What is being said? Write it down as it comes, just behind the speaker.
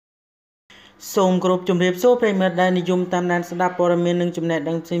សូមគោរពជំរាបសួរប្រិយមិត្តដែលនិយមតាមដានស្ដាប់ព័ត៌មាននិងចំណេះ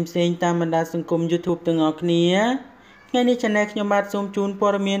ដឹងផ្សេងៗតាមបណ្ដាសង្គម YouTube ទាំងអស់គ្នាថ្ងៃនេះ Channel ខ្ញុំបាទសូមជូនព័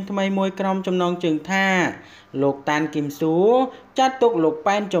ត៌មានថ្មីមួយក្រុមចំណងជើងថាលោកតានគឹមស៊ូចាត់ទុកលោក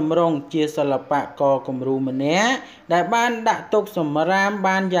ប៉ែនចម្រុងជាសិល្បករគំរូម្នាក់ដែលបានដាក់ទុកសម្រាម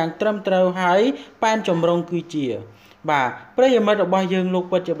បានយ៉ាងត្រឹមត្រូវហើយប៉ែនចម្រុងគឺជាបាទប្រិយមិត្តរបស់យើងលោក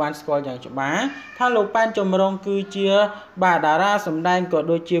ពិតជាបានស្គាល់យ៉ាងច្បាស់ថាលោកប៉ែនចម្រុងគឺជាបាទតារាសម្ដែងក៏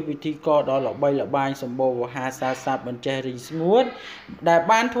ដូចជាពិធីករដ៏ល្បីល្បាញសម្បូរវោហារស័ព្ទស័ព្ទបញ្ចេះរីស្ងួតដែល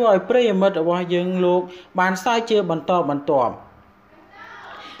បានធ្វើឲ្យប្រិយមិត្តរបស់យើងលោកបានសើចជាបន្តបន្ទាប់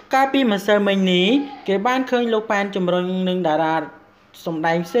កាលពីម្សិលមិញនេះគេបានឃើញលោកប៉ែនចម្រុងនិងតារាសម្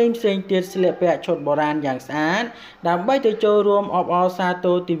ដែងផ្សេងទៀតស្លៀកពាក់ឈុតបុរាណយ៉ាងស្អាតដើម្បីទៅចូលរួមអបអរសាទ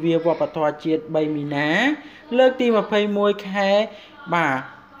រទិវាវប្បធម៌ជាតិ3មីនាលើកទី21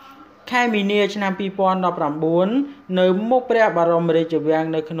ខែមីនាឆ្នាំ2019នៅមុខព្រះបរមរាជវាំង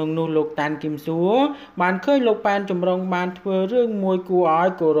នៅក្នុងនោះលោកតានគឹមស៊ូបានឃើញលោកប៉ែនចម្រុងបានធ្វើរឿងមួយគួរឲ្យ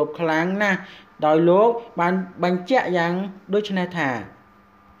គោរពខ្លាំងណាស់ដោយលោកបានបញ្ជាក់យ៉ាងដូចនេះថា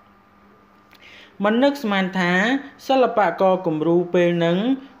មិននឹកស្មានថាសិល្បករគំរូពេលនឹង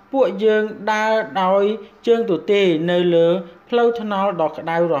ពួកយើងដើរដោយជើងទទេនៅលើផ្លូវថ្នល់ដ៏ក្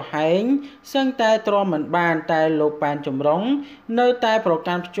តៅរហែងសឹងតែទ្រាំមិនបានតែលោកប៉ែនចម្រុងនៅតែប្រ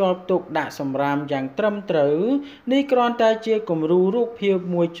កាន់ភ្ជាប់ទុកដាក់សម្រាមយ៉ាងត្រឹមត្រូវនេះគ្រាន់តែជាគំរូរូបភាព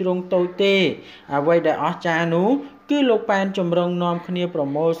មួយជ្រុងតូចទេអ្វីដែលអស្ចារ្យនោះគឺលោកប៉ែនចម្រុងនាំគ្នាប្រ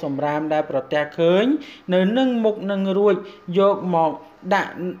មូលសម្រាមដែលប្រទះឃើញនៅនឹងមុខនឹងរួចយកមកដា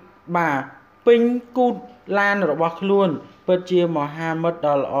ក់ពេញគូតឡានរបស់ខ្លួនពិតជាមហាមិត្ត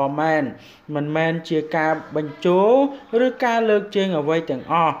ដ៏ល្អមែនមិនមែនជាការបញ្ជោឬការលើកជើងអ្វីទាំង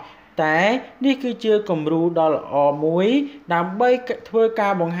អស់តែនេះគឺជាគំរូដ៏ល្អមួយដើម្បីធ្វើកា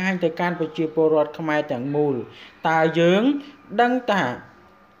របង្ហាញទៅកាន់ប្រជាពលរដ្ឋខ្មែរទាំងមូលតើយើងដឹងថា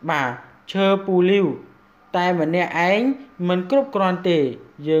ឈើពូលីវតែម្នាក់ឯងមិនគ្រប់គ្រាន់ទេ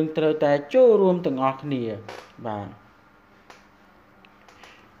យើងត្រូវតែចូលរួមទាំងអស់គ្នា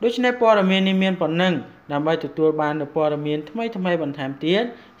ដូច្នេះព័ត៌មាននេះមានប៉ុណ្ណឹងដើម្បីទទួលបាននូវព័ត៌មានថ្មីបន្ថែមទៀត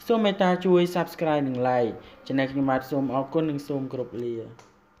សូមមេត្តាជួយ Subscribe និង Like ចំណែកខ្ញុំបាទសូមអរគុណនិងសូមគោរពលា